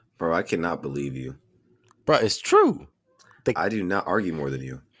Bro, I cannot believe you. Bro, it's true. I do not argue more than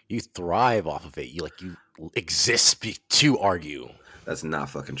you. You thrive off of it. You exist to argue. That's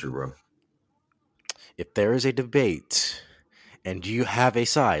not fucking true, bro. If there is a debate and you have a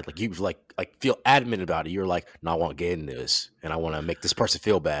side, like you feel adamant about it, you're like, no, I want to get into this and I want to make this person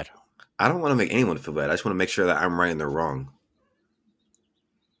feel bad. I don't want to make anyone feel bad. I just want to make sure that I'm right and they're wrong.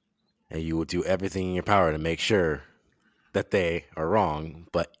 And you will do everything in your power to make sure that they are wrong,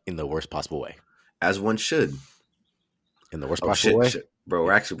 but in the worst possible way. As one should. In the worst possible way? Shit. Bro,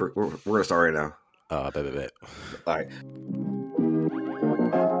 we're going to start right now. Bet. All right.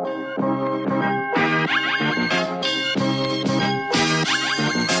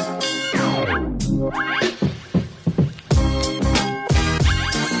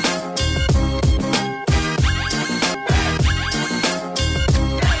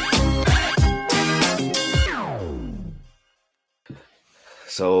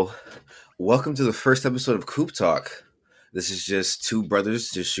 So, welcome to the first episode of Coop Talk. This is just two brothers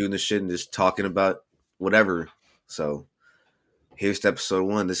just shooting the shit and just talking about whatever. So, here's episode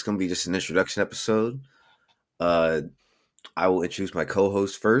 1. This is going to be just an introduction episode. I will introduce my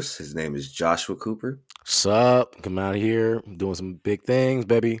co-host first. His name is Joshua Cooper. Sup? Come out of here. I'm doing some big things,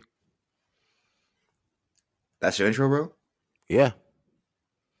 baby. That's your intro, bro? Yeah.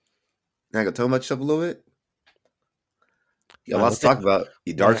 Now I can tell about yourself a little bit? You got lots to talk about.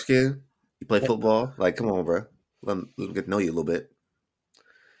 You dark skin. You play football. Like, come on, bro. Let them get to know you a little bit.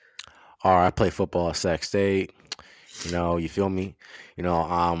 All right, I play football at Sac State. You feel me?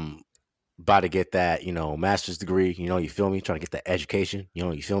 I'm about to get that, master's degree. You feel me? Trying to get that education.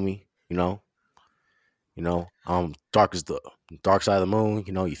 You feel me? Dark as the dark side of the moon.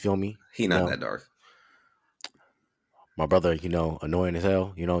 You feel me? He not that dark. My brother, annoying as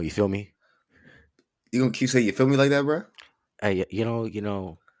hell. You feel me? You gonna keep saying you feel me like that, bro? Hey,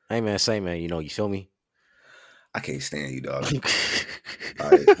 hey man, say man, you feel me? I can't stand you, dog. All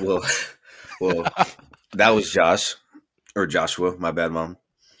right, well, that was Joshua. My bad, mom.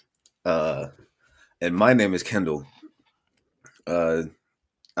 And my name is Kendall. I'm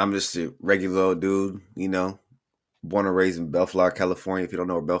just a regular old dude, born and raised in Bellflower, California. If you don't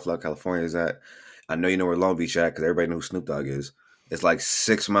know where Bellflower, California is at, I know you know where Long Beach at because everybody knows who Snoop Dogg is. It's like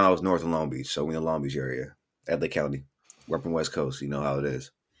 6 miles north of Long Beach, so we in the Long Beach area, LA County. We're up in West Coast, you know how it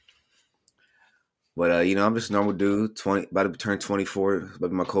is. But I'm just a normal dude, about to turn 24, about to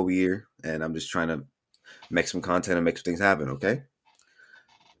be my Kobe year, and I'm just trying to make some content and make some things happen, okay?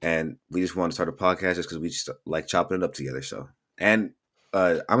 And we just want to start a podcast just because we just like chopping it up together. So, and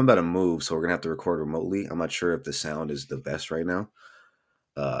I'm about to move, so we're gonna have to record remotely. I'm not sure if the sound is the best right now,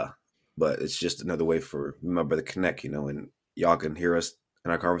 but it's just another way for me and my brother to connect, and y'all can hear us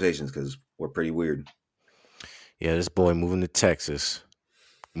in our conversations because we're pretty weird. Yeah, this boy moving to Texas,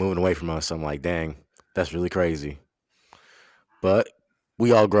 moving away from us. I'm like, dang, that's really crazy. But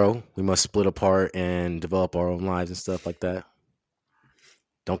we all grow. We must split apart and develop our own lives and stuff like that.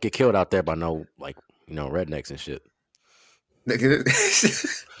 Don't get killed out there by no, rednecks and shit.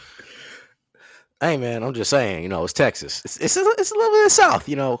 Hey, man, I'm just saying, it's Texas. It's a little bit of the South,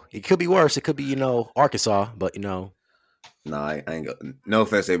 It could be worse. It could be, Arkansas, but, No, I ain't go. No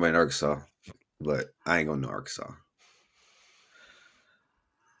offense to anybody in Arkansas, but I ain't going to Arkansas.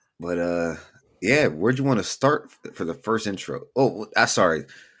 But, yeah, where'd you want to start for the first intro? Oh, sorry.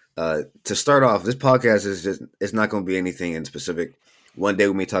 To start off, this podcast it's not going to be anything in specific. One day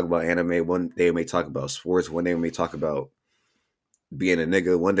we may talk about anime. One day we may talk about sports. One day we may talk about being a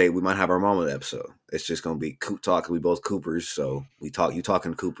nigga. One day we might have our mom on the episode. It's just going to be Coop Talk. We both Coopers, so you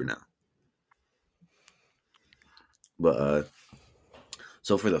talking Cooper now. But,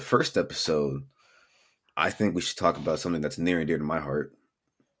 so for the first episode, I think we should talk about something that's near and dear to my heart.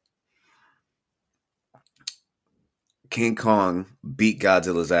 King Kong beat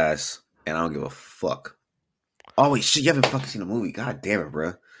Godzilla's ass, and I don't give a fuck. Oh wait, shit! You haven't fucking seen the movie. God damn it,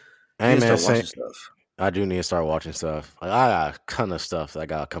 bro! Hey man, stuff. I do need to start watching stuff. I got a ton of stuff that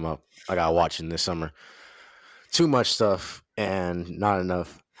gotta come up. I gotta watch in this summer. Too much stuff and not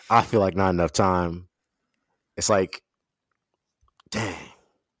enough. I feel like not enough time. It's like, dang,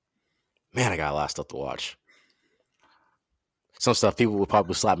 man, I got a lot of stuff to watch. Some stuff people would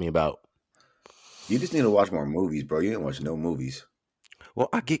probably slap me about. You just need to watch more movies, bro. You didn't watch no movies. Well,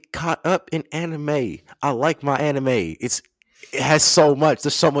 I get caught up in anime. I like my anime. It has so much.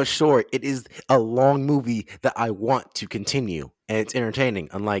 There's so much short. It is a long movie that I want to continue, and it's entertaining.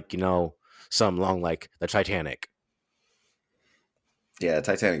 Unlike some long like the Titanic. Yeah,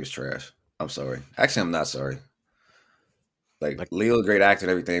 Titanic is trash. I'm sorry. Actually, I'm not sorry. Like Leo, great actor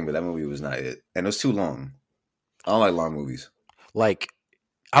and everything, but that movie was not it, and it was too long. I don't like long movies. Like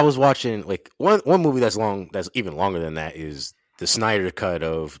I was watching like one movie that's even longer than that is the Snyder cut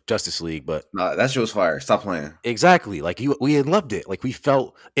of Justice League, but Nah, that shit was fire. Stop playing. exactly, like we had loved it, like we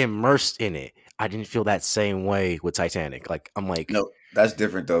felt immersed in it. I didn't feel that same way with Titanic. Like I'm like, No, that's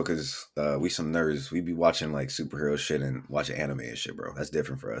different though, because we some nerds. We be watching like superhero shit and watching anime and shit, bro. That's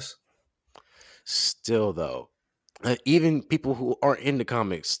different for us. still though, even people who aren't into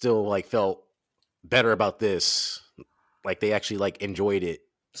comics still like felt better about this. Like they actually like enjoyed it.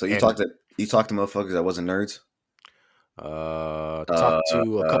 So And you talked to motherfuckers that wasn't nerds. talked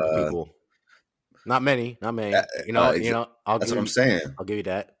to a couple Uh, people. Not many, not many. uh, I'll that's give what I'm you, saying. I'll give you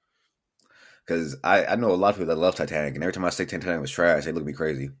that. Because I know a lot of people that love Titanic, and every time I say Titanic was trash, they look at me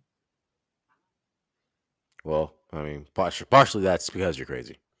crazy. Well, I mean, partially that's because you're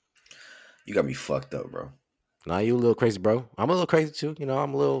crazy. You got me fucked up, bro. Nah, you a little crazy, bro. I'm a little crazy too. You know,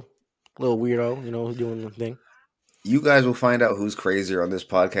 I'm a little weirdo. You know, doing the thing. You guys will find out who's crazier on this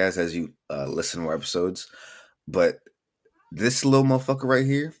podcast as you listen to more episodes. But this little motherfucker right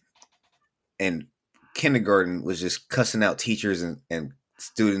here, and kindergarten was just cussing out teachers and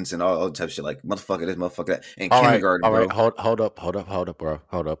students and all type of shit like motherfucker this, motherfucker that. And kindergarten, all bro. right. Hold up,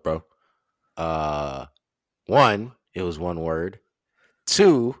 bro. One, it was one word.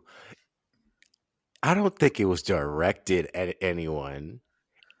 Two, I don't think it was directed at anyone.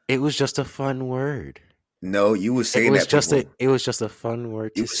 It was just a fun word. No, you was saying that people. It was just a fun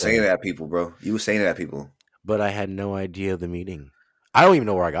word You to was saying say. that people, bro. You was saying that people. But I had no idea the meaning. I don't even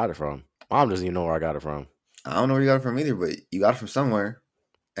know where I got it from. Mom doesn't even know where I got it from. I don't know where you got it from either, but you got it from somewhere.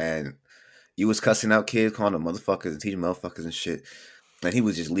 And you was cussing out kids, calling them motherfuckers and teaching motherfuckers and shit. And he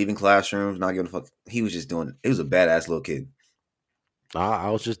was just leaving classrooms, not giving a fuck. He was just doing it. He was a badass little kid.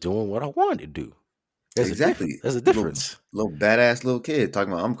 I was just doing what I wanted to do. Exactly. There's a difference. Little badass little kid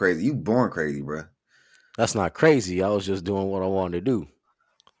talking about I'm crazy. You born crazy, bro. That's not crazy. I was just doing what I wanted to do.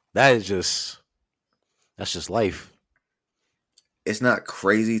 That's just life. It's not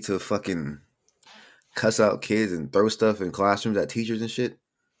crazy to fucking cuss out kids and throw stuff in classrooms at teachers and shit.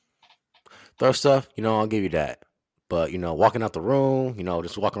 Throw stuff, I'll give you that. But, walking out the room,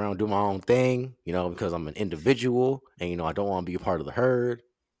 just walking around doing my own thing, because I'm an individual and, I don't want to be a part of the herd.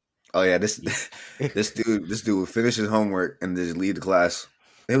 Oh yeah, this dude would finish his homework and just leave the class.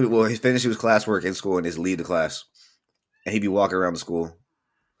 He finished his classwork in school and just leave the class. And he'd be walking around the school.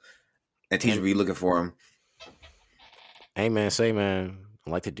 And teacher would be looking for him. Hey man, I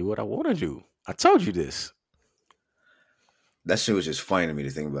like to do what I want to do. I told you this. That shit was just funny to me to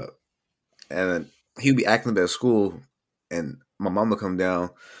think about. And then he'd be acting up at school, and my mom would come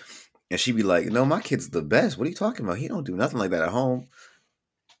down, and she'd be like, "No, my kid's the best. What are you talking about? He don't do nothing like that at home."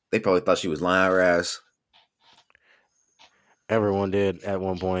 They probably thought she was lying her ass. Everyone did at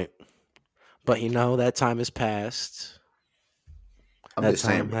one point. But that time has passed. I'm just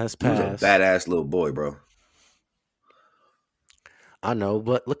saying, bro. He was a badass little boy, bro. I know,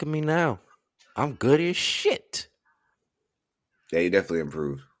 but look at me now. I'm good as shit. Yeah, you definitely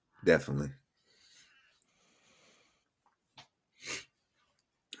improved. Definitely.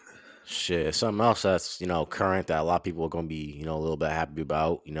 Shit, something else that's current that a lot of people are gonna be a little bit happy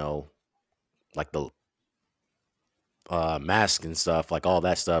about. Like the mask and stuff, like all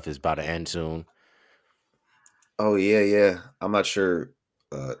that stuff is about to end soon. Oh yeah. I'm not sure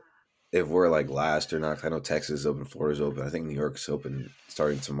if we're like last or not. I know Texas is open, Florida's open. I think New York's open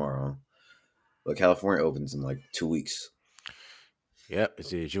starting tomorrow. But California opens in like 2 weeks. Yep,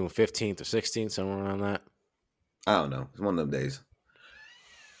 it's either June 15th or 16th, somewhere around that. I don't know. It's one of them days.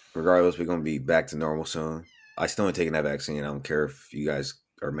 Regardless, we're gonna be back to normal soon. I still ain't taking that vaccine. I don't care if you guys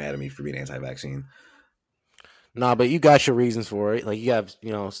are mad at me for being anti-vaccine. Nah, but you got your reasons for it. Like you have,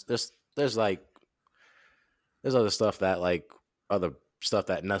 there's other stuff that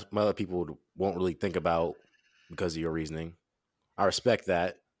other people won't really think about because of your reasoning. I respect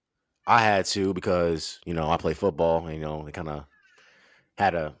that. I had to because I play football. And, they kind of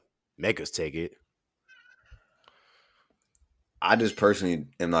had to make us take it. I just personally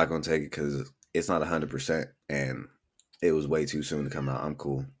am not going to take it because it's not 100%, and it was way too soon to come out. I'm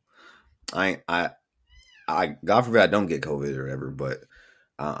cool. I God forbid I don't get COVID or whatever, but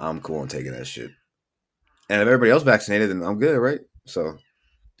I'm cool on taking that shit. And if everybody else vaccinated, then I'm good, right? So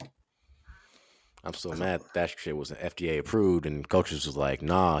I'm still mad that shit wasn't FDA approved, and coaches was like,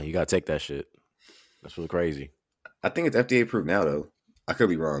 "Nah, you gotta take that shit." That's really crazy. I think it's FDA approved now, though. I could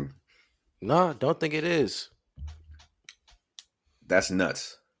be wrong. Nah, don't think it is. That's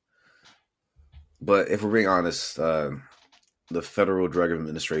nuts. But if we're being honest, the Federal Drug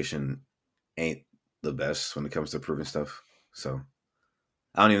Administration ain't the best when it comes to approving stuff. So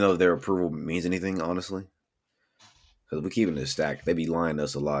I don't even know if their approval means anything, honestly. Because we keeping it stacked. They be lying to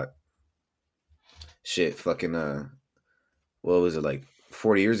us a lot. Shit, fucking what was it like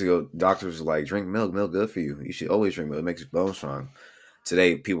 40 years ago? Doctors were like, drink milk, milk good for you. You should always drink milk. It makes your bones strong.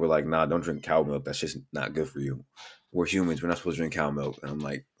 Today, people are like, nah, don't drink cow milk. That's just not good for you. We're humans. We're not supposed to drink cow milk. And I'm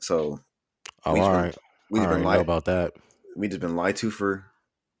like, so Oh, all right. we I just been already know about that. We just been lied to for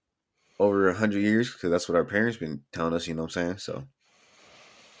over 100 years because that's what our parents been telling us. You know what I'm saying? So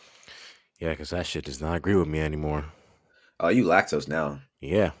Yeah, because that shit does not agree with me anymore. oh, you lactose now?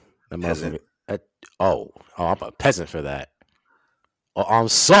 Yeah, that Peasant. motherfucker. I'm a peasant for that. Oh, I'm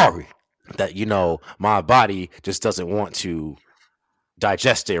sorry that my body just doesn't want to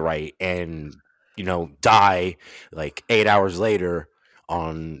digest it right, and die like 8 hours later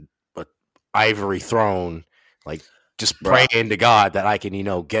on a ivory throne, like just Bro, praying to God that I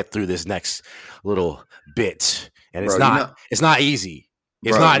can get through this next little bit. And bro, it's not easy.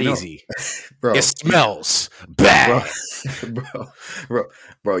 It's bro, not easy. bro, It smells bad.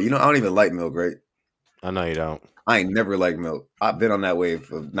 bro. I don't even like milk, right? I know you don't. I ain't never liked milk. I've been on that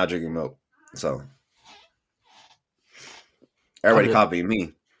wave of not drinking milk. So everybody copying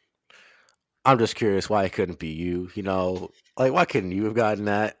me. I'm just curious why it couldn't be you. Like why couldn't you have gotten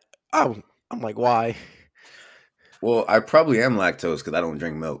that? I'm like, why? Well, I probably am lactose because I don't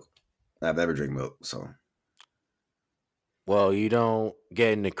drink milk. I've never drank milk, so. Well, you don't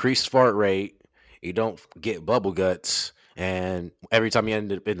get an increased fart rate. You don't get bubble guts, and every time you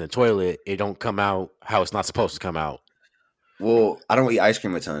end up in the toilet, it don't come out how it's not supposed to come out. Well, I don't eat ice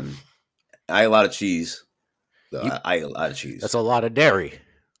cream a ton. I eat a lot of cheese. I eat a lot of cheese. That's a lot of dairy.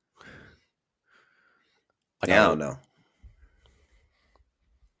 Yeah, I don't know.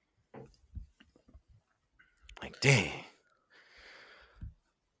 Like, dang.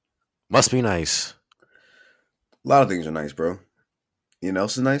 Must be nice. A lot of things are nice, bro. You know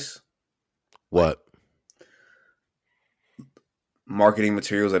else is nice? What? Marketing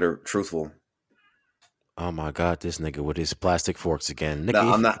materials that are truthful. Oh my God, this nigga with his plastic forks again.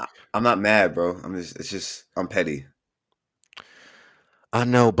 No, I'm not mad, bro. I'm petty. I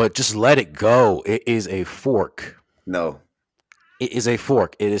know, but just let it go. It is a fork. No. It is a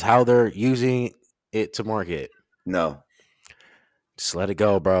fork. It is how they're using it to market. No. Just let it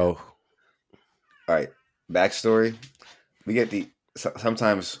go, bro. All right. Backstory. We get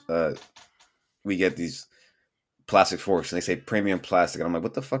sometimes we get these plastic forks and they say premium plastic. And I'm like,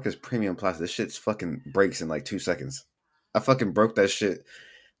 what the fuck is premium plastic? This shit's fucking breaks in like 2 seconds. I fucking broke that shit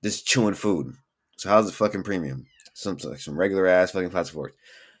just chewing food. So how's it fucking premium? Some regular ass fucking plastic forks.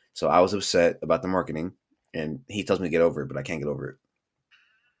 So I was upset about the marketing and he tells me to get over it, but I can't get over it.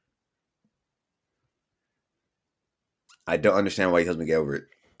 I don't understand why he tells me to get over it.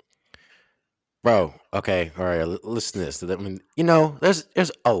 Bro, okay, all right. Listen to this. I mean,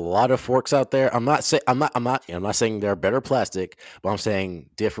 there's a lot of forks out there. I'm not saying they're better plastic, but I'm saying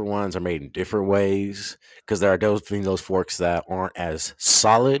different ones are made in different ways because there are those forks that aren't as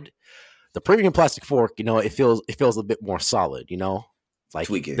solid. The premium plastic fork, it feels a bit more solid. Like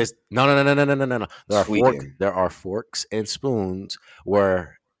tweaking. No. There are forks and spoons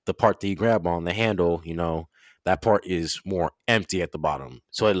where the part that you grab on the handle, that part is more empty at the bottom,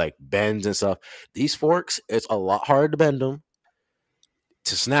 so it like bends and stuff. These forks, it's a lot harder to bend them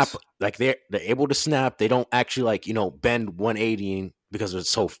to snap. Like they're able to snap. They don't actually bend 180 because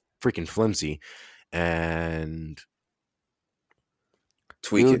it's so freaking flimsy. And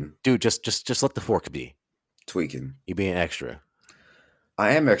tweaking, dude, just let the fork be. Tweaking. You being extra.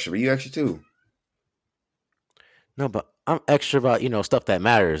 I am extra, but you extra too. No, but I'm extra about stuff that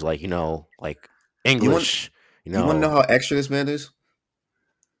matters, like like English. You want to know how extra this man is?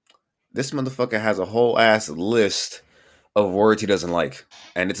 This motherfucker has a whole ass list of words he doesn't like,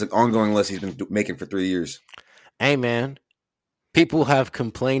 and it's an ongoing list he's been making for 3 years. Hey, man, people have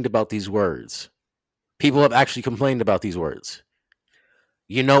complained about these words. People have actually complained about these words.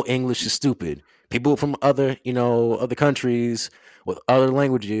 English is stupid. People from other countries with other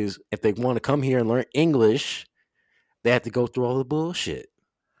languages, if they want to come here and learn English, they have to go through all the bullshit.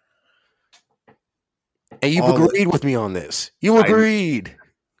 And you've agreed with me on this. You agreed.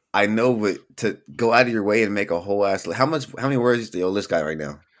 I know, but to go out of your way and make a whole ass... How many words is the list guy right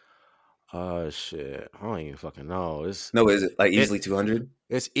now? Oh, shit. I don't even fucking know. Is it like easily 200?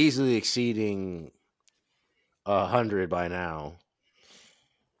 It's easily exceeding 100 by now.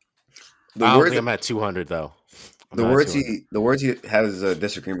 I don't think I'm at 200, though. The words he has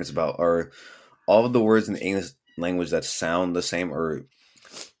disagreements about are all of the words in the English language that sound the same or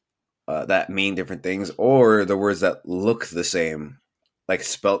that mean different things, or the words that look the same, like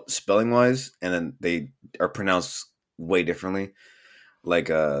spelling wise, and then they are pronounced way differently,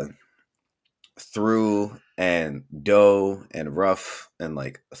 like through and dough and rough and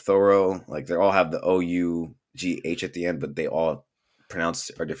like thorough, like they all have the OUGH at the end, but they all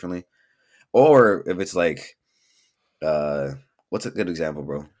pronounced are differently. Or if it's like, what's a good example,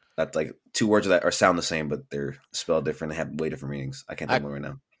 bro? That's like two words that are sound the same, but they're spelled different. They have way different meanings. I can't think of one right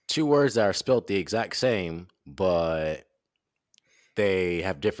now. Two words that are spelled the exact same, but they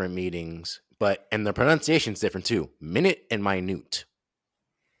have different meanings. And the pronunciation is different too. Minute and minute.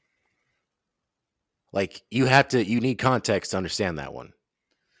 Like you need context to understand that one.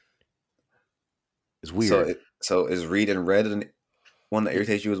 It's weird. So is read and read one that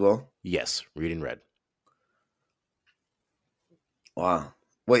irritates you as well? Yes, read and read. Wow.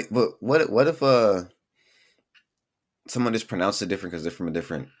 Wait, but what if someone just pronounced it different because they're from a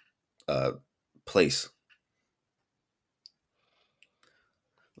different place?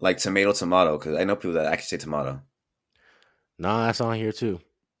 Like tomato, because I know people that actually say tomato. Nah, that's on here too.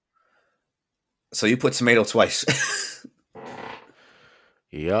 So you put tomato twice.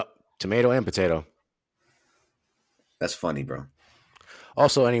 Yep. Tomato and potato. That's funny, bro.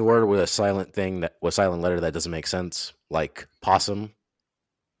 Also, any word with a silent letter that doesn't make sense, like possum.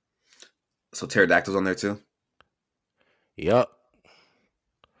 So pterodactyls on there too? Yep.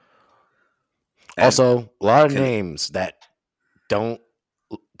 And also, a lot of names that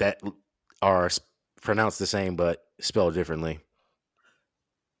are pronounced the same but spelled differently.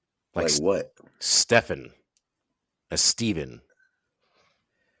 Like what? Stefan. A Steven.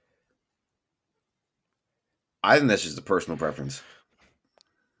 I think that's just a personal preference.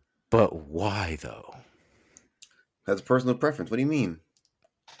 But why though? That's a personal preference. What do you mean?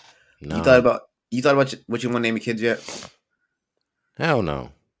 No. You thought about what you want to name your kids yet? Hell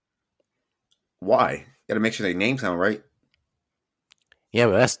no. Why? You got to make sure their names sound right. Yeah,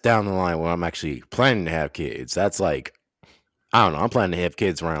 but that's down the line when I'm actually planning to have kids. That's like, I don't know. I'm planning to have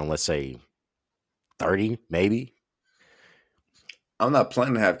kids around, let's say, 30, maybe. I'm not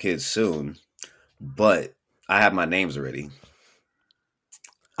planning to have kids soon, but I have my names already.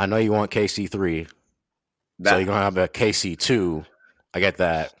 I know you want KC3. So you're going to have a KC2. I get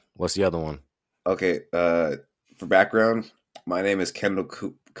that. What's the other one? Okay. For background, my name is Kendall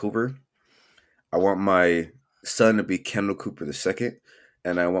Cooper. I want my son to be Kendall Cooper II,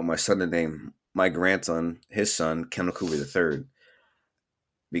 and I want my son to name my grandson, his son, Kendall Cooper III,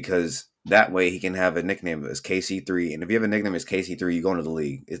 because that way he can have a nickname as KC3. And if you have a nickname as KC3, you go into the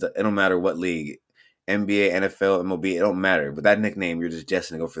league. It don't matter what league, NBA, NFL, MLB, it don't matter. But that nickname, you're just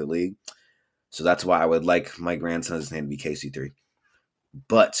destined to go for the league. So that's why I would like my grandson's name to be KC3.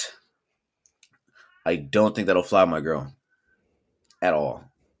 But I don't think that'll fly with my girl at all.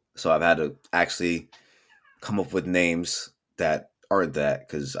 So I've had to actually come up with names that aren't that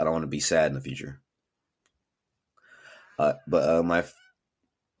because I don't want to be sad in the future. But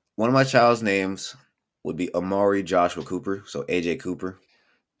one of my child's names would be Amari Joshua Cooper. So AJ Cooper.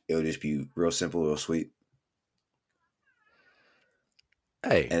 It would just be real simple, real sweet.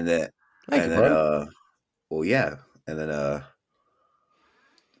 Hey. And then well, yeah. And then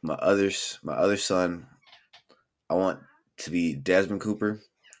my other son, I want to be Desmond Cooper,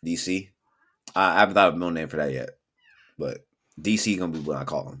 DC. I haven't thought of a middle name for that yet, but DC gonna be what I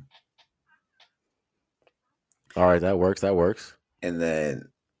call him. All right, that works. And then,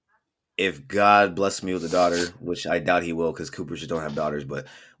 if God bless me with a daughter, which I doubt He will, because Coopers just don't have daughters, but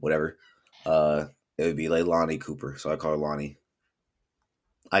whatever, it would be like Lonnie Cooper, so I call her Lonnie.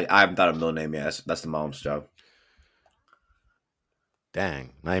 I haven't thought of a middle name yet. That's the mom's job.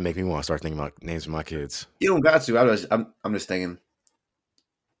 Dang, now you make me want to start thinking about names for my kids. You don't got to. I'm just thinking.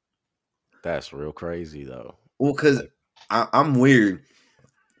 That's real crazy though. Well, because I'm weird.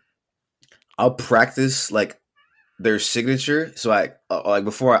 I'll practice like their signature. So like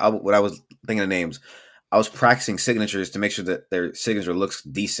before when I was thinking of names, I was practicing signatures to make sure that their signature looks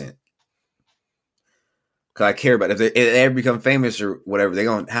decent. Because I care about if they ever become famous or whatever, they're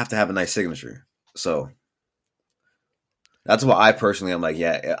gonna have to have a nice signature. So that's why I personally, I'm like,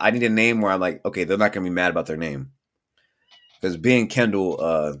 yeah, I need a name where I'm like, okay, they're not gonna be mad about their name. Because being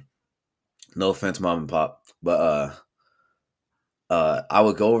Kendall, no offense, mom and pop, but I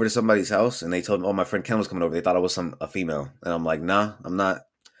would go over to somebody's house and they told me, oh, my friend Kendall's coming over. They thought I was a female, and I'm like, nah, I'm not.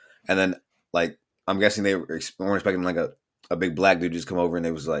 And then like I'm guessing they weren't expecting like a big black dude just come over, and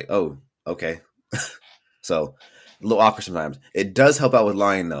they was like, oh, okay. So a little awkward sometimes. It does help out with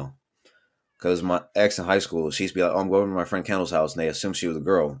lying though. Because my ex in high school, she used to be like, oh, I'm going over to my friend Kendall's house, and they assumed she was a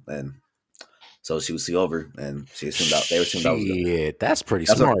girl. And so she would see over, and she assumed out. They assumed I was a girl. That's pretty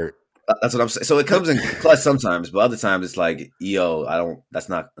smart. That's what I'm saying. So it comes in clutch sometimes, but other times it's like, yo, I'm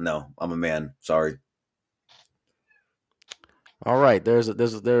a man. Sorry. All right. There's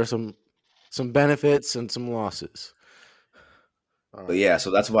some some benefits and some losses. But yeah, so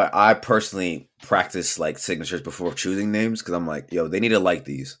that's why I personally practice like signatures before choosing names because I'm like, yo, they need to like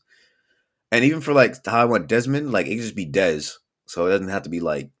these. And even for like how I want Desmond, like it can just be Des, so it doesn't have to be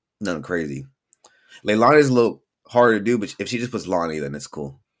like nothing crazy. Leilani is a little harder to do, but if she just puts Lonnie, then it's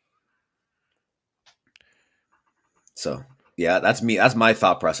cool. So yeah, that's me. That's my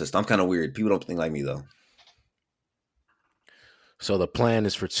thought process. I'm kind of weird. People don't think like me though. So the plan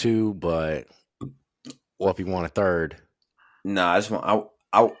is for 2, but what if you want a third? Nah, I just want.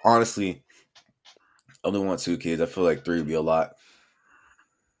 I honestly only want 2 kids. I feel like 3 would be a lot,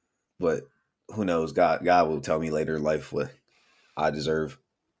 but who knows? God will tell me later in life what I deserve.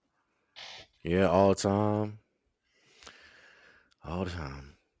 Yeah, all the time. All the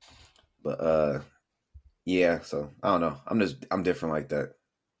time. But yeah. So I don't know. I'm different like that.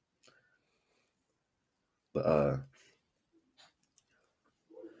 But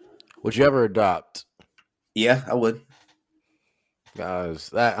would you ever adopt? Yeah, I would. Guys,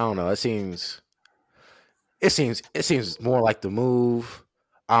 that I don't know. It seems more like the move.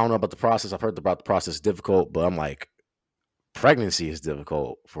 I don't know about the process. I've heard about the process is difficult, but I'm like, pregnancy is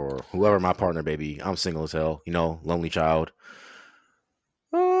difficult for whoever my partner, baby. I'm single as hell, lonely child.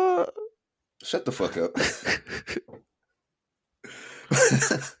 Shut the fuck up.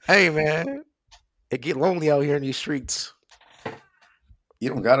 Hey man, it get lonely out here in these streets. You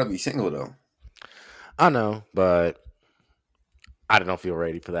don't gotta be single though. I know, but I don't feel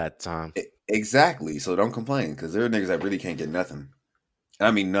ready for that time. Exactly. So don't complain because there are niggas that really can't get nothing. And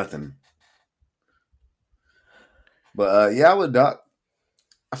I mean nothing. But yeah, I would adopt.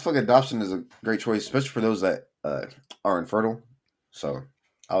 I feel like adoption is a great choice, especially for those that are infertile. So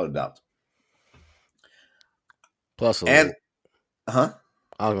I would adopt. Plus, And I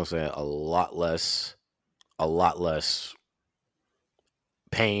was gonna say a lot less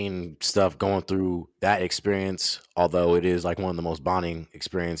pain stuff going through that experience. Although it is like one of the most bonding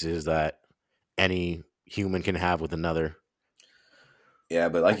experiences that any human can have with another. Yeah,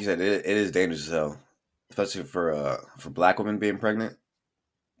 but like you said, it is dangerous as hell, especially for Black women being pregnant.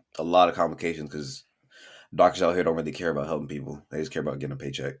 A lot of complications because doctors out here don't really care about helping people; they just care about getting a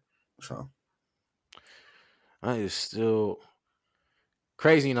paycheck. So I is still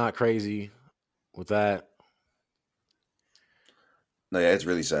crazy, not crazy with that. no, yeah, it's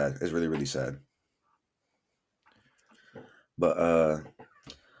really sad. It's really really sad. But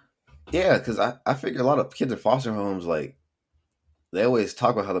yeah, because I figure a lot of kids in foster homes like they always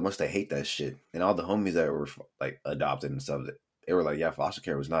talk about how much they hate that shit, and all the homies that were like adopted and stuff, they were like, yeah, foster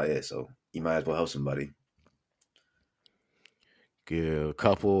care was not it, so you might as well help somebody. Get a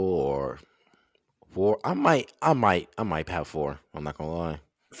couple or 4. I might have 4. I'm not gonna lie.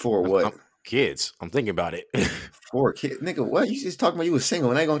 For what? Kids. I'm thinking about it. 4 kids, nigga. What you just talking about? You was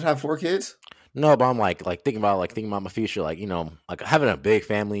single and I gonna have 4 kids? No, but I'm like thinking about my future, like like having a big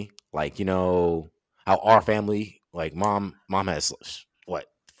family, like how our family, like mom has what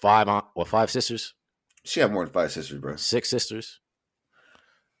 5 sisters, She have more than 5 sisters, bro. 6 sisters.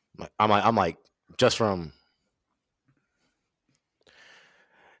 I'm like just from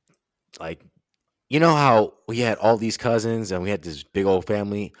like how we had all these cousins and we had this big old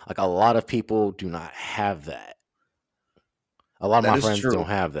family. Like a lot of people do not have that. A lot of That my is friends true. don't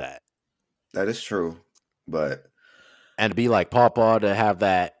have that. That is true, but and to be like Papa to have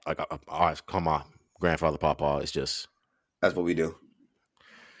that, like, come on, grandfather Papa, it's just that's what we do.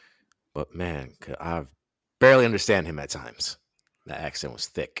 But man, I barely understand him at times. That accent was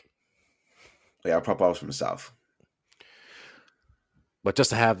thick. Yeah, our papa was from the South. But just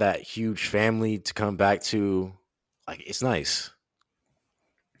to have that huge family to come back to, like, it's nice.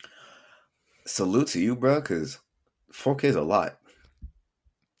 Salute to you, bro, because 4 kids a lot.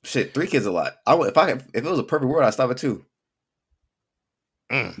 Shit, 3 kids a lot. If it was a perfect world, I'd stop at 2.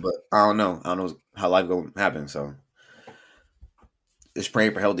 But I don't know. I don't know how life gonna happen. So just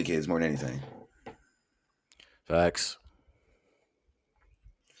praying for healthy kids more than anything. Facts.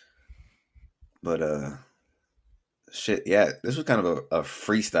 But shit, yeah, this was kind of a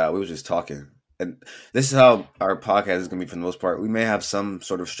freestyle. We were just talking, and this is how our podcast is gonna be for the most part. We may have some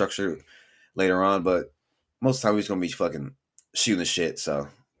sort of structure later on, but most of the time we're just gonna be fucking shooting the shit. So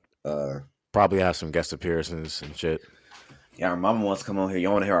probably have some guest appearances and shit. Yeah, our mama wants to come on here. You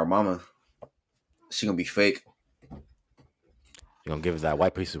want to hear our mama? She gonna be fake. You gonna give it that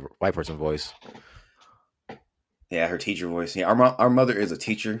white person voice? Yeah, her teacher voice. Yeah, our mother is a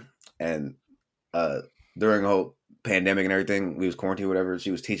teacher, and during the whole pandemic and everything, we was quarantined, whatever.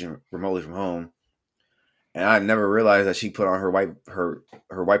 She was teaching remotely from home, and I never realized that she put on her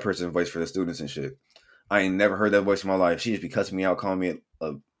white person voice for the students and shit. I ain't never heard that voice in my life. She just be cussing me out, calling me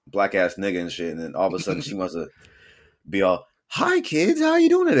black ass nigga and shit, and then all of a sudden she wants to be all, "Hi kids, how are you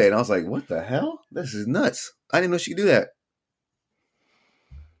doing today?" And I was like, "What the hell? This is nuts! I didn't know she could do that."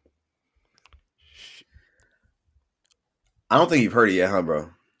 I don't think you've heard it yet, huh, bro?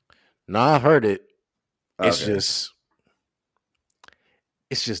 No, I've heard it. It's Okay. just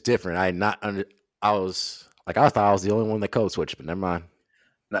different. I was like, I thought I was the only one that code switched, but never mind.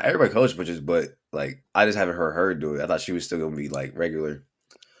 Not everybody code switches, but like I just haven't heard her do it. I thought she was still gonna be like regular.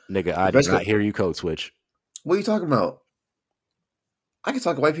 Nigga, I did not hear you code switch. What are you talking about? I can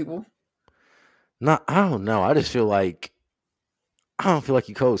talk to white people. No, I don't know. I just feel like I don't feel like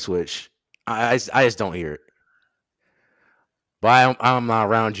you code switch. I just don't hear it. But I'm not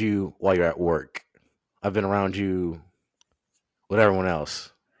around you while you're at work. I've been around you with everyone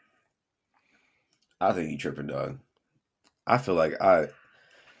else. I think you tripping, dog. I feel like I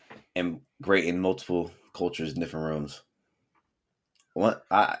am great in multiple cultures in different rooms.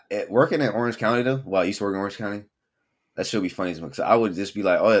 Working in Orange County though. Well, I used to work in Orange County. That should be funny because I would just be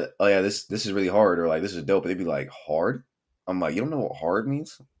like, oh yeah, this is really hard, or like this is dope. But they'd be like, hard. I'm like, you don't know what hard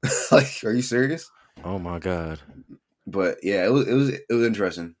means? Like, are you serious? Oh my god. But yeah, it was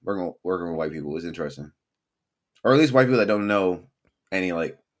interesting working with white people. It was interesting, or at least white people that don't know any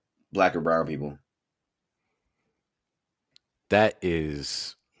like black or brown people. That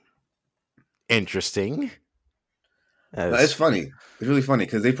is interesting. No, it's funny. It's really funny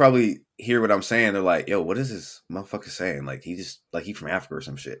because they probably hear what I'm saying. They're like, "Yo, what is this motherfucker saying? Like he from Africa or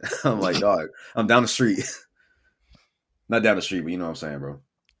some shit." I'm like, "Dog, I'm down the street." Not down the street, but you know what I'm saying, bro.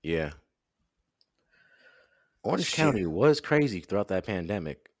 Yeah. Orange County was crazy throughout that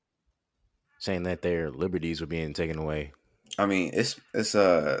pandemic, saying that their liberties were being taken away. I mean, it's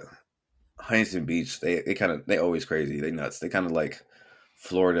Huntington Beach. They always crazy. They nuts. They kind of like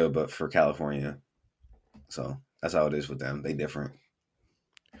Florida, but for California. So that's how it is with them. They different.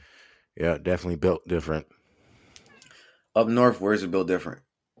 Yeah, definitely built different. Up north, where's it built different?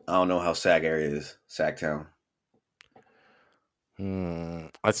 I don't know how Sac area is. Sac Town.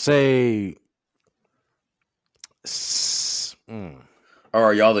 I'd say. Or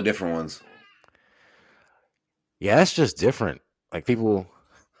are y'all the different ones? Yeah, it's just different. Like people.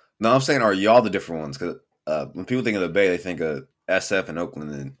 No, I'm saying, are y'all the different ones? Because when people think of the Bay, they think of SF and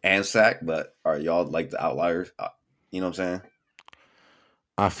Oakland and Sac. But are y'all like the outliers? You know what I'm saying?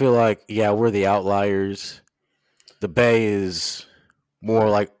 I feel like, yeah, we're the outliers. The Bay is more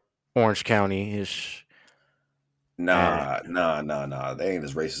like Orange County ish. Nah. They ain't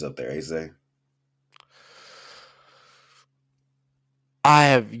as racist up there, is they? I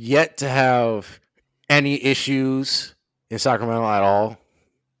have yet to have any issues in Sacramento at all.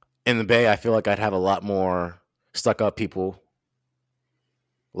 In the Bay, I feel like I'd have a lot more stuck up people,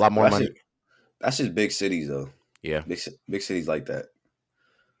 a lot more money. That's just big cities, though. Yeah, big cities like that.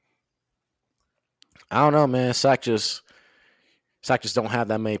 I don't know, man. Sac just don't have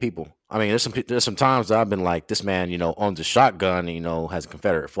that many people. I mean, there's some times that I've been like, this man, owns a shotgun and, has a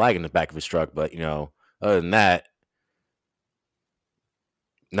Confederate flag in the back of his truck. But, other than that,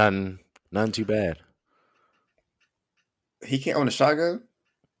 none too bad. He can't own a shotgun?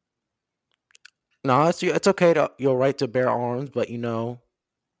 No, it's okay to your right to bear arms, but,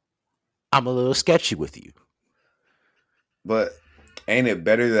 I'm a little sketchy with you. But ain't it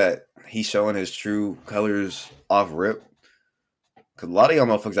better that he's showing his true colors off rip? Because a lot of y'all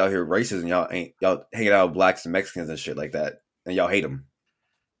motherfuckers out here racist and y'all hanging out with blacks and Mexicans and shit like that, and y'all hate them.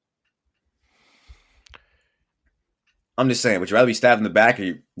 I'm just saying, would you rather be stabbed in the back or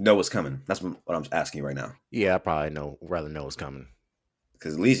you know what's coming? That's what I'm asking you right now. Yeah, I probably rather know what's coming.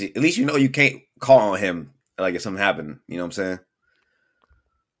 Because at least you can't call on him like if something happened. You know what I'm saying?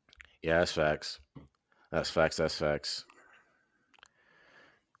 Yeah, that's facts. That's facts.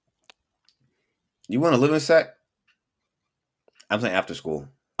 You want to live in Sac? I'm saying after school.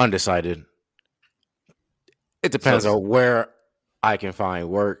 Undecided. It depends on where I can find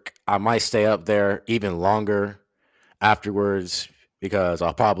work. I might stay up there even longer afterwards because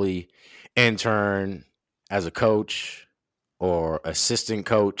I'll probably intern as a coach or assistant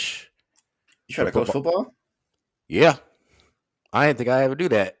coach. You trying to coach football? Yeah. I didn't think I'd ever do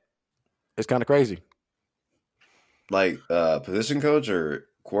that. It's kind of crazy. Like position coach or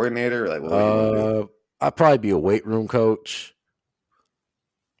coordinator? Like what would you do? I'd probably be a weight room coach.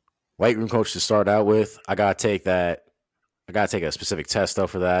 Weight room coach to start out with. I gotta take a specific test though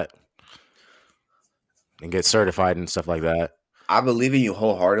for that. And get certified and stuff like that. I believe in you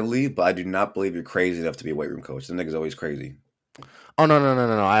wholeheartedly, but I do not believe you're crazy enough to be a weight room coach. The nigga's always crazy. Oh no!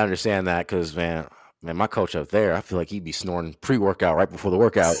 I understand that because man, my coach up there, I feel like he'd be snoring pre-workout right before the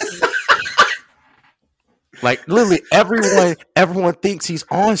workout. Like literally everyone thinks he's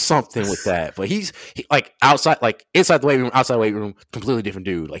on something with that, but he like outside, like inside the weight room, outside the weight room, completely different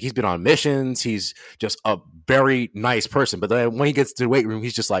dude. Like he's been on missions. He's just a very nice person. But then when he gets to the weight room,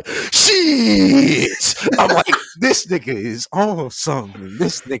 he's just like, shit. I'm like, this nigga is on something.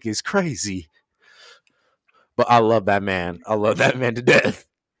 This nigga is crazy. But I love that man. I love that man to death.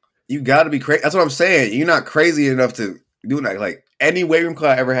 You got to be crazy. That's what I'm saying. You're not crazy enough to do that. Like any weight room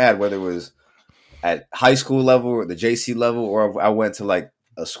class I ever had, whether it was at high school level or the JC level, or I went to like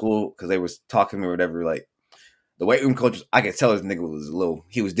a school because they was talking to me or whatever. Like the weight room coach, I could tell this nigga was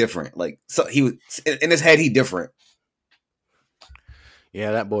he was different. Like so he was in his head, he different.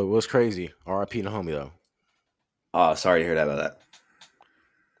 Yeah, that boy was crazy. R.I.P. to homie though. Oh, sorry to hear that about that.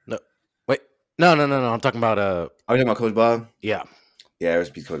 No, wait, no. I'm talking about Are you talking about Coach Bob? Yeah, it was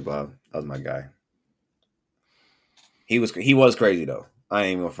Coach Bob. That was my guy. He was crazy though. I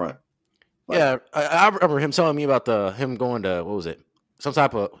ain't even gonna front. Like, yeah, I remember him telling me about him going to, what was it? Some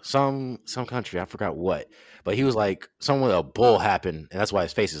type of some country. I forgot what, but he was like somewhere a bull happened, and that's why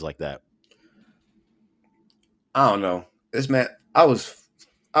his face is like that. I don't know. This man, I was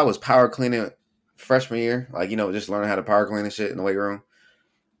power cleaning freshman year, like just learning how to power clean and shit in the weight room.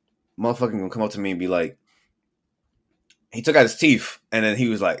 Motherfucking gonna come up to me and be like, he took out his teeth, and then he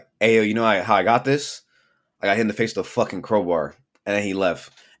was like, "Hey, yo, you know how I got this? I got hit in the face with a fucking crowbar," and then he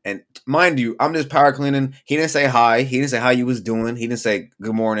left. And mind you, I'm just power cleaning. He didn't say hi. He didn't say how you was doing. He didn't say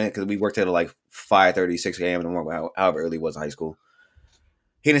good morning because we worked at like 5:30, 6 a.m. in the morning, however early it was in high school.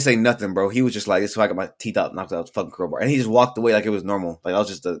 He didn't say nothing, bro. He was just like, "This is why I got my teeth out, knocked out the fucking crowbar," and he just walked away like it was normal. Like that was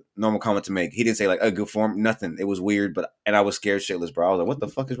just a normal comment to make. He didn't say like a good form, nothing. It was weird, and I was scared shitless, bro. I was like, "What the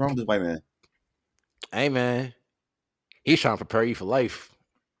fuck is wrong with this white man?" Hey, man, he's trying to prepare you for life.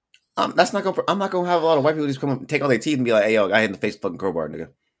 I'm not gonna have a lot of white people just come up and take all their teeth and be like, "Hey, yo, I hit in the face with fucking crowbar, nigga."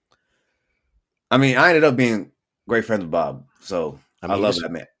 I mean, I ended up being great friends with Bob, so I love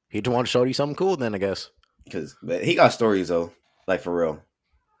that man. He just wanted to show you something cool, then I guess. Because he got stories though, like for real.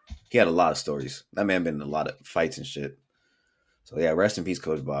 He had a lot of stories. That man been in a lot of fights and shit. So yeah, rest in peace,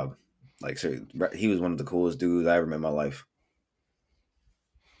 Coach Bob. Like, seriously, he was one of the coolest dudes I ever met in my life.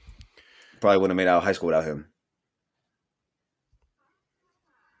 Probably wouldn't have made it out of high school without him.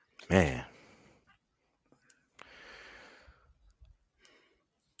 Man.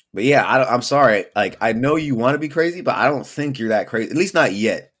 But yeah, I'm sorry. Like, I know you want to be crazy, but I don't think you're that crazy. At least not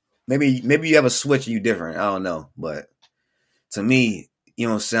yet. Maybe you have a switch and you different. I don't know. But to me, you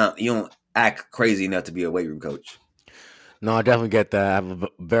don't act crazy enough to be a weight room coach. No, I definitely get that. I have a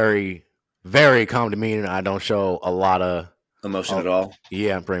very, very calm demeanor. I don't show a lot of emotion at all.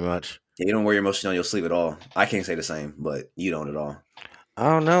 Yeah, pretty much. Yeah, you don't wear your emotion on your sleeve at all. I can't say the same, but you don't at all. I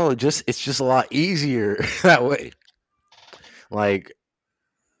don't know. It's just a lot easier that way. Like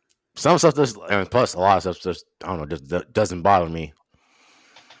some stuff just, and plus a lot of stuff just, I don't know, just doesn't bother me.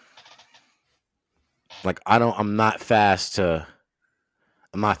 Like I'm not fast to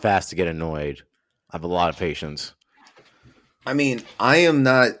get annoyed. I have a lot of patience. I mean, I am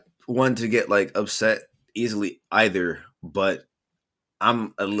not one to get like upset easily either, but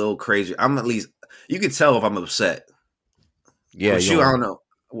I'm a little crazy. I'm at least, you can tell if I'm upset. Yeah, with you, I don't know.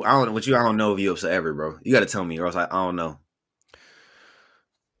 I don't know if you upset ever, bro. You got to tell me, or else I don't know.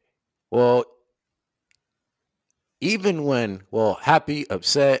 Well, even when happy,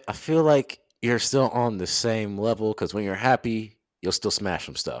 upset, I feel like you're still on the same level because when you're happy, you'll still smash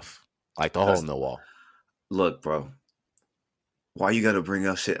some stuff like the hole in the wall. Look, bro, why you got to bring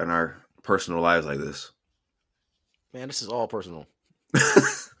up shit in our personal lives like this? Man, this is all personal.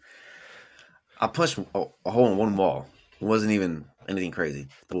 I punched a hole in one wall. It wasn't even anything crazy.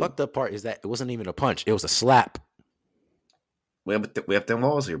 The fucked up part is that it wasn't even a punch. It was a slap. We have thin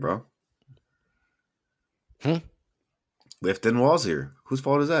walls here, bro. We have thin walls here. Whose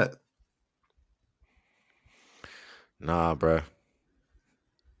fault is that? Nah, bro.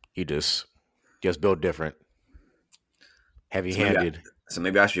 You just built different. Heavy-handed. So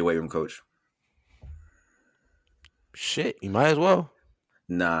maybe I should be a weight room coach. Shit, you might as well.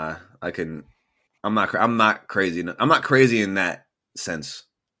 Nah, I couldn't. I'm not crazy. I'm not crazy in that sense.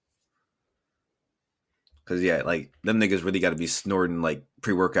 Cause yeah, like them niggas really got to be snorting like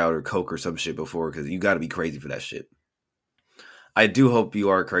pre-workout or coke or some shit before. Cause you got to be crazy for that shit. I do hope you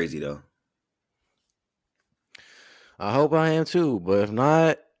are crazy though. I hope I am too, but if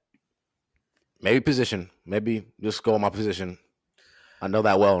not, maybe position. Maybe just go in my position. I know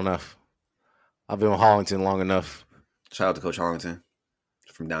that well enough. I've been with Hollington long enough. Shout out to Coach Hollington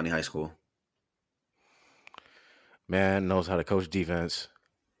from Downey High School. Man knows how to coach defense.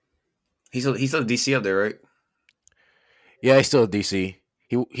 He's still DC up there, right? Yeah, he's still DC.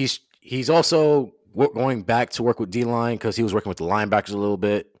 He's also going back to work with D-line because he was working with the linebackers a little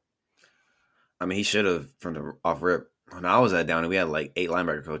bit. I mean, he should have from the off rip. When I was at Downey, we had like 8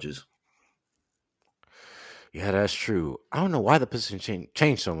 linebacker coaches. Yeah, that's true. I don't know why the position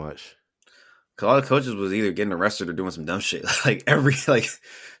changed so much. Cause all the coaches was either getting arrested or doing some dumb shit. Like every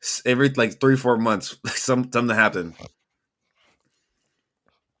 3-4 months, something happened.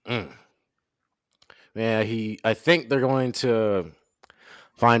 Yeah, I think they're going to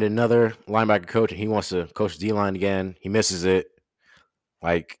find another linebacker coach, and he wants to coach D-line again. He misses it.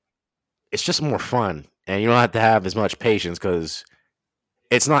 Like, it's just more fun, and you don't have to have as much patience because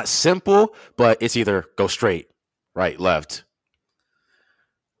it's not simple, but it's either go straight, right, left.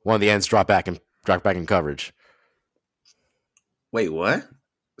 One of the ends drop back in coverage. Wait, what?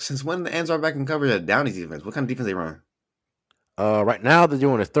 Since when the ends are back in coverage at Downey's defense? What kind of defense they run? Right now they're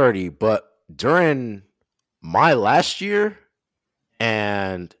doing a 30, but during my last year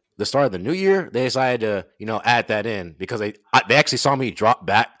and the start of the new year, they decided to, add that in because they actually saw me drop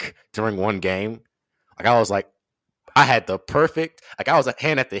back during one game. Like I was like, I had the perfect, like I was a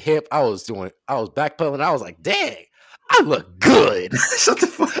hand at the hip. I was backpedaling. I was like, dang, I look good. Shut the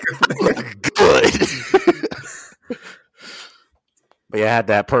fuck up. I look good. But yeah, I had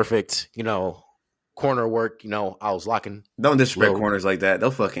that perfect, corner work. I was locking. Don't disrespect corners like that.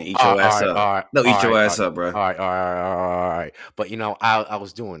 They'll fucking eat your ass up. They'll eat your ass up, bro. All right. But I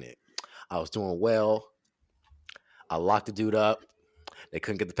was doing it. I was doing well. I locked the dude up. They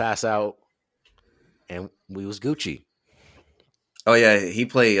couldn't get the pass out, and we was Gucci. Oh yeah, he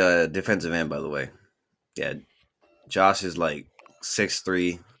played defensive end, by the way. Yeah, Josh is like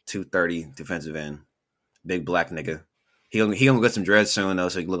 6'3", 230 defensive end, big black nigga. He gonna get some dreads soon though,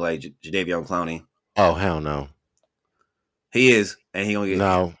 so he can look like Jadeveon Clowney. Oh hell no, he is, and he gonna get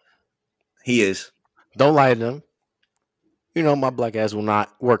no. He is. Don't lie to them. My black ass will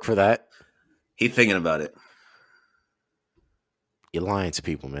not work for that. He thinking about it. You're lying to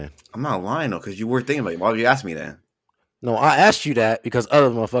people, man. I'm not lying though, because you were thinking about it. Why would you ask me that? No, I asked you that because other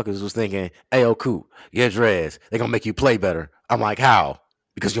motherfuckers was thinking, hey, yo, cool, get dreads. They're going to make you play better. I'm like, how?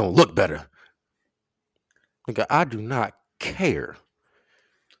 Because you're going to look better. Nigga, I do not care.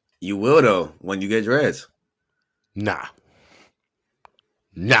 You will, though, when you get dreads. Nah.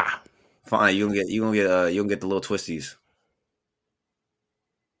 Fine, you gonna get the little twisties.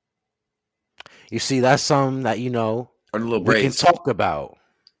 You see, that's something that, or the little braids. We can talk about.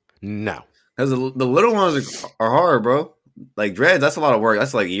 No. Because the little ones are hard, bro. Like dreads, that's a lot of work.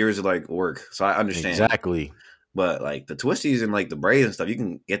 That's like years of like work. So I understand. Exactly. But like the twisties and like the braids and stuff, you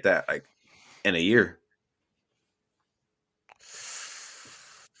can get that like in a year.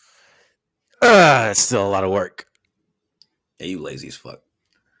 It's still a lot of work. Yeah, you lazy as fuck.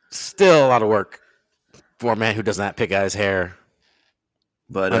 Still a lot of work for a man who does not pick out his hair.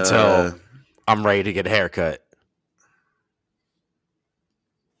 But until I'm ready to get a haircut.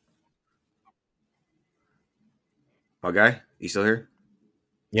 My guy, you still here?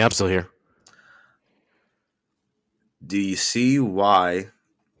 Yeah, I'm still here. Do you see why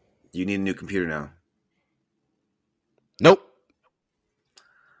you need a new computer now? Nope.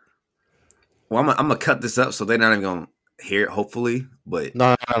 Well, I'm gonna cut this up so they're not even gonna hear it, hopefully. But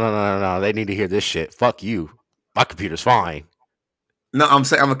no. They need to hear this shit. Fuck you. My computer's fine. No, I'm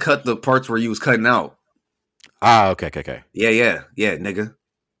saying I'm gonna cut the parts where you was cutting out. Okay. Yeah, nigga.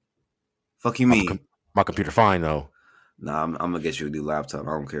 Fuck you, me. My computer fine though. Nah, I'm gonna get you a new laptop.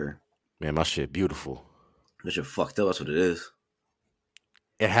 I don't care. Man, my shit beautiful. That shit fucked up. That's what it is.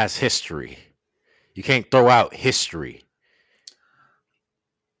 It has history. You can't throw out history.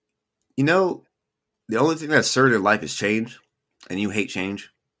 The only thing that's certain in life is change, and you hate change.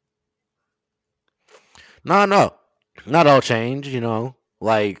 No, not all change.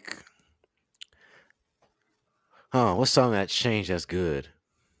 Like, what's something that changed that's good?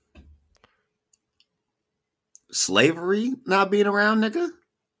 Slavery not being around, nigga.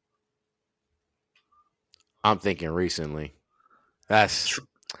 I'm thinking recently. That's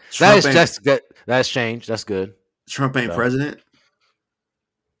good. That's changed. That's good. Trump ain't president.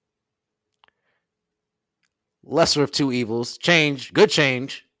 Lesser of two evils. Change. Good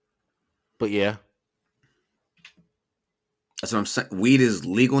change. But yeah. That's what I'm saying. Weed is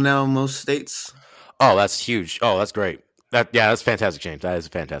legal now in most states. Oh, that's huge. Oh, that's great. That's fantastic change. That is a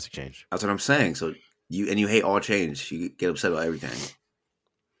fantastic change. That's what I'm saying. So you hate all change. You get upset about everything.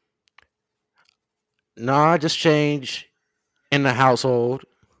 Nah, just change in the household,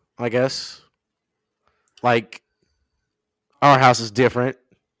 I guess. Like, our house is different.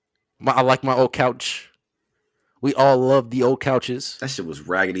 I like my old couch. We all love the old couches. That shit was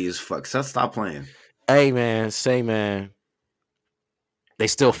raggedy as fuck. So stop playing. Hey, man. Say, man. They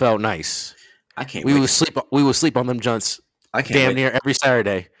still felt nice. I can't We wait. would sleep on them junts. I can't damn wait. near every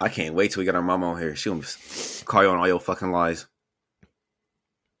Saturday. I can't wait till we get our mama on here. She'll call you on all your fucking lies.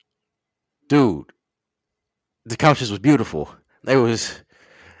 Dude, the couches was beautiful. They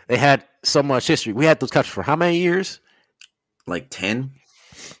had so much history. We had those couches for how many years? Like 10?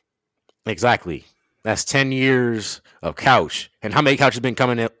 Exactly. That's 10 years of couch. And how many couches been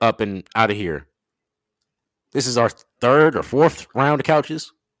coming up and out of here? This is our third or fourth round of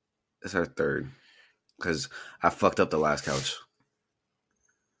couches. It's our third. Because I fucked up the last couch.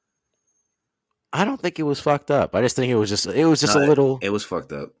 I don't think it was fucked up. I just think it was just a little. It was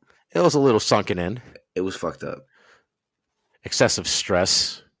fucked up. It was a little sunken in. It was fucked up. Excessive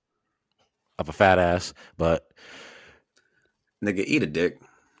stress of a fat ass, but nigga, eat a dick.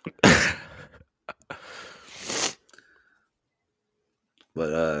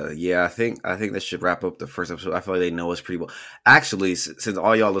 But yeah, I think this should wrap up the first episode. I feel like they know us pretty well. Actually, since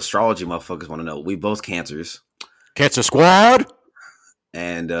all y'all astrology motherfuckers want to know, we both Cancers. Cancer Squad.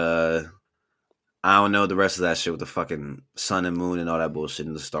 And I don't know the rest of that shit with the fucking sun and moon and all that bullshit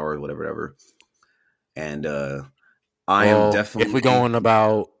and the stars, whatever. And I am definitely. If we're going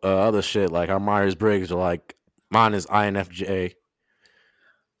about other shit like our Myers Briggs or like mine is INFJ.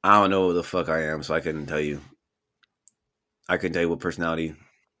 I don't know what the fuck I am, so I couldn't tell you. I couldn't tell you what personality,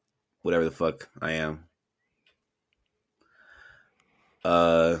 whatever the fuck I am.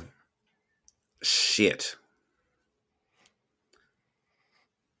 Shit.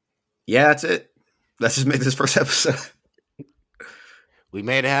 Yeah, that's it. Let's just make this first episode. We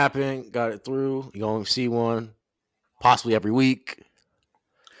made it happen. Got it through. You're going to see one possibly every week.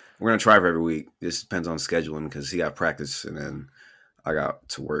 We're going to try for every week. This depends on scheduling because he got practice and then I got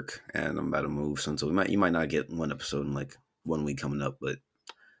to work and I'm about to move soon. So you might not get one episode in like 1 week coming up, but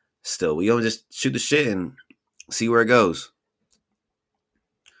still, we gonna just shoot the shit and see where it goes.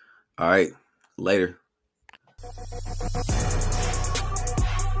 All right, later.